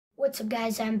What's up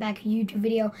guys, I'm back with a YouTube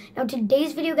video. Now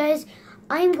today's video guys,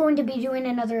 I'm going to be doing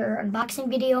another unboxing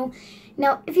video.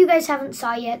 Now if you guys haven't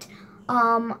saw yet,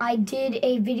 I did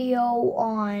a video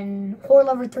on Horror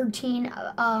Lover 13,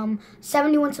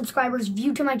 71 subscribers,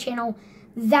 view to my channel.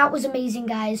 That was amazing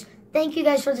guys. Thank you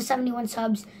guys for the 71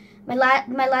 subs. My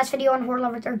last video on Horror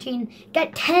Lover 13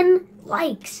 got 10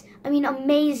 likes. I mean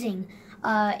amazing.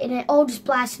 And it all just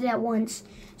blasted at once.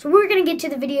 So we're going to get to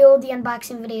the video, the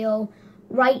unboxing video,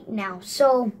 right now.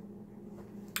 So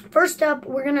first up,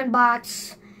 we're gonna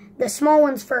unbox the small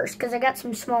ones first because I got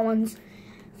some small ones.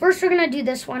 First, we're gonna do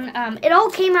this one. It all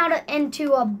came out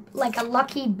into a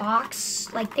lucky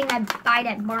box like thing I bought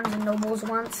at Barnes and Nobles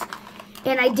once,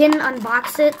 and I didn't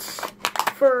unbox it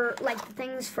for like the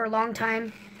things for a long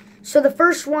time. So the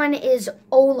first one is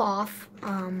Olaf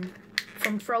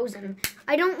from Frozen.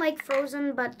 I don't like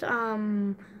Frozen, but I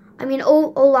mean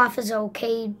Olaf is an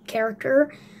okay character.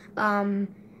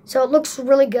 So it looks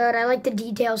really good. I like the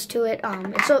details to it.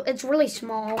 It's really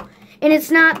small, and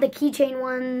it's not the keychain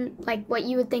one like what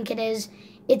you would think it is.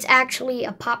 It's actually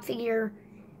a pop figure,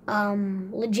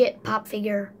 legit pop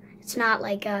figure. It's not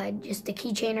like just a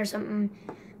keychain or something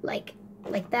like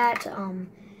that. And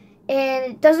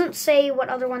it doesn't say what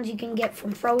other ones you can get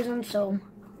from Frozen, so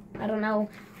I don't know.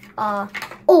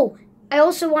 Oh, I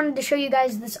also wanted to show you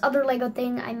guys this other Lego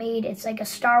thing I made. It's like a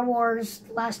Star Wars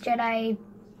Last Jedi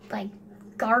like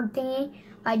guard thingy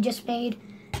I just made.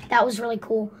 That was really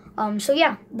cool. So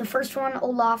yeah, the first one,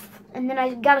 Olaf, and then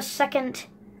I got a second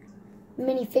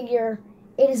minifigure.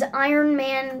 It is Iron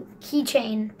Man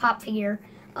keychain pop figure.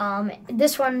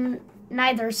 This one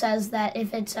neither says that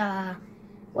if it's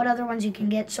what other ones you can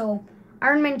get. So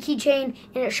Iron Man keychain,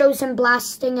 and it shows him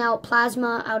blasting out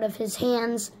plasma out of his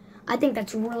hands. I think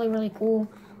that's really cool.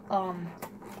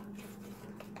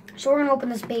 So we're gonna open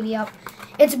this baby up.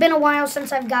 It's been a while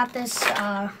since I've got this.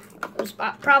 It was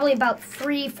probably about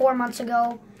 3-4 months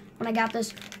ago when I got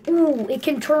this. Ooh, it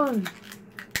can turn.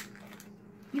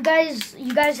 You guys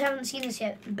haven't seen this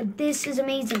yet, but this is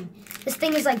amazing. This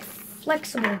thing is like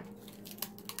flexible.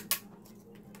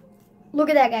 Look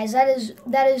at that, guys.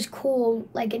 That is cool.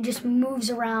 Like it just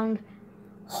moves around.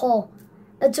 Oh,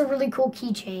 that's a really cool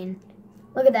keychain.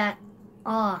 Look at that.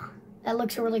 That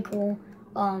looks really cool.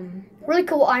 Really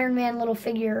cool Iron Man little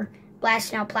figure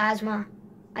blasting out plasma.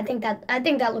 I think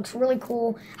that looks really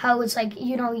cool. How it's like,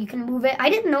 you know, you can move it. I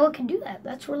didn't know it could do that.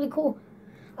 That's really cool.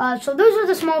 So those are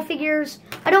the small figures.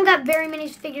 I don't got very many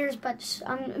figures, but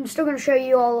I'm still gonna show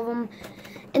you all of them.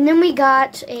 And then we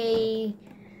got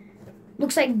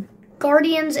looks like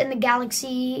Guardians in the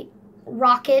Galaxy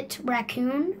Rocket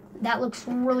Raccoon. That looks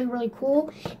really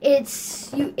cool. It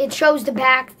shows the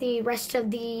back, the rest of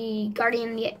the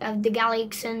Guardian of the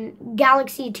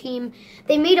Galaxy team.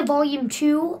 They made a volume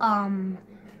 2.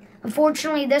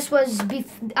 Unfortunately,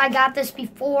 I got this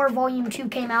before volume 2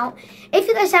 came out. If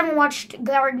you guys haven't watched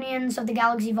Guardians of the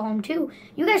Galaxy volume 2,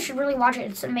 you guys should really watch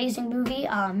it. It's an amazing movie.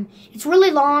 It's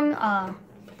really long,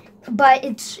 but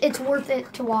it's worth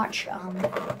it to watch.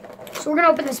 So we're gonna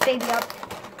open this baby up.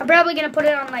 I'm probably gonna put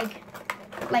it on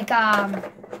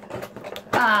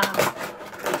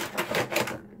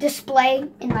display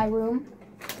in my room.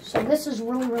 So this is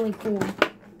really cool.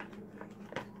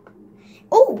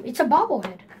 Oh, it's a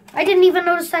bobblehead. I didn't even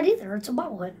notice that either. It's a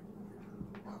bobblehead.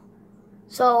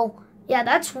 So yeah,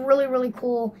 that's really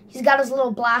cool. He's got his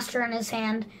little blaster in his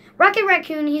hand. Rocket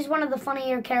Raccoon, he's one of the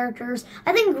funnier characters.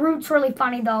 I think Groot's really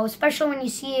funny though, especially when you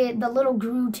see the little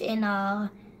Groot in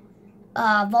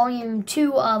volume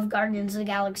 2 of Guardians of the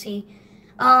Galaxy.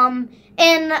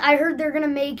 And I heard they're going to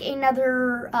make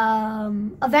another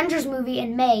Avengers movie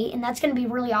in May, and that's going to be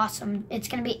really awesome. It's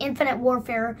going to be Infinite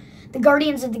Warfare. The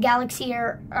Guardians of the Galaxy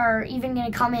are even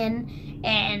going to come in,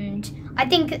 and I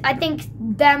think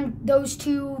those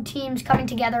two teams coming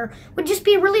together would just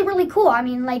be really cool. I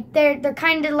mean, like they're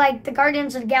kind of like the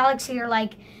Guardians of the Galaxy are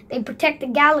like they protect the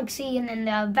galaxy, and then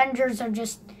the Avengers are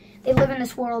just they live in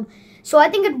this world. So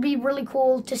I think it'd be really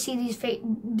cool to see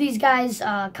these guys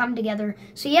come together.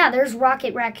 So yeah, there's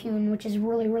Rocket Raccoon, which is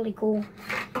really cool.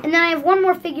 And then I have one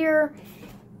more figure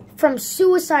from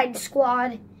Suicide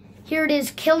Squad. Here it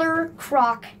is, Killer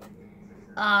Croc.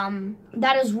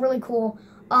 That is really cool.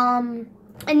 And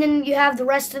then you have the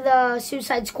rest of the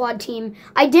Suicide Squad team.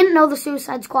 I didn't know the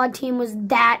Suicide Squad team was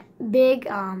that big.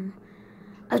 I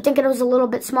was thinking it was a little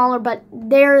bit smaller, but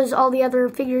there's all the other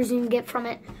figures you can get from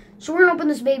it. So we're gonna open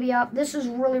this baby up. This is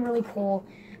really cool.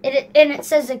 And it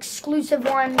says exclusive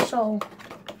one, so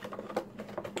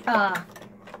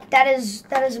that is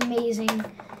amazing.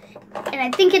 And I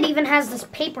think it even has this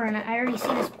paper in it. I already see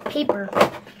this paper.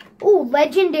 Ooh,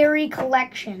 Legendary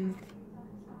Collection.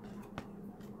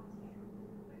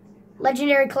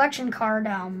 Legendary Collection card.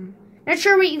 Not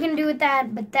sure what you can do with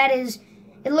that, but that is,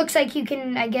 it looks like you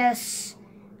can, I guess,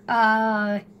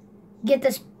 get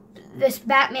this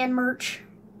Batman merch.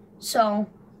 So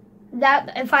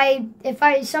that if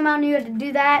I somehow knew how to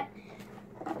do that,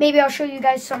 maybe I'll show you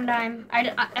guys sometime.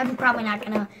 I'm probably not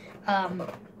gonna.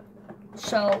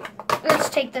 So let's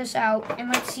take this out and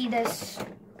let's see this.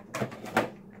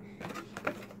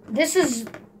 This is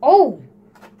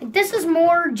this is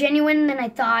more genuine than I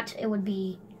thought it would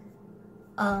be.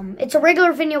 It's a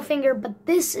regular vinyl finger, but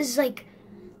this is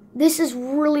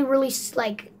really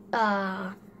like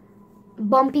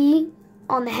bumpy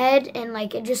on the head, and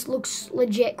like it just looks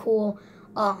legit cool.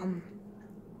 And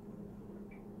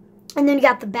then you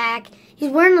got the back. He's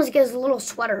wearing like his little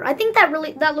sweater. I think that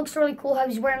looks really cool how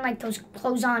he's wearing like those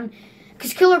clothes on.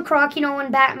 Cause Killer Croc, you know, in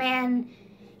Batman,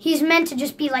 he's meant to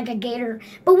just be like a gator.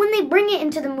 But when they bring it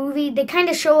into the movie, they kind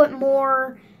of show it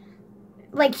more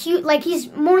like he's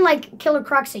more like Killer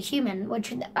Croc's a human,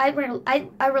 which I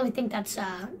really think that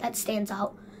stands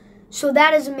out. So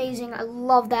that is amazing. I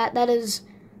love that. That is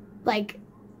like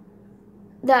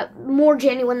that more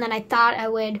genuine than I thought I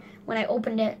would when I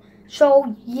opened it.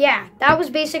 So yeah, that was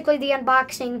basically the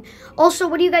unboxing. Also,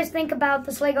 what do you guys think about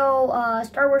this Lego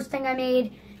Star Wars thing I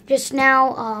made just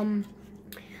now?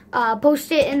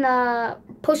 Post it in the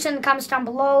comments down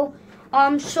below.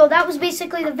 So that was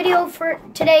basically the video for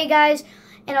today, guys.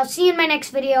 And I'll see you in my next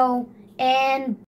video. And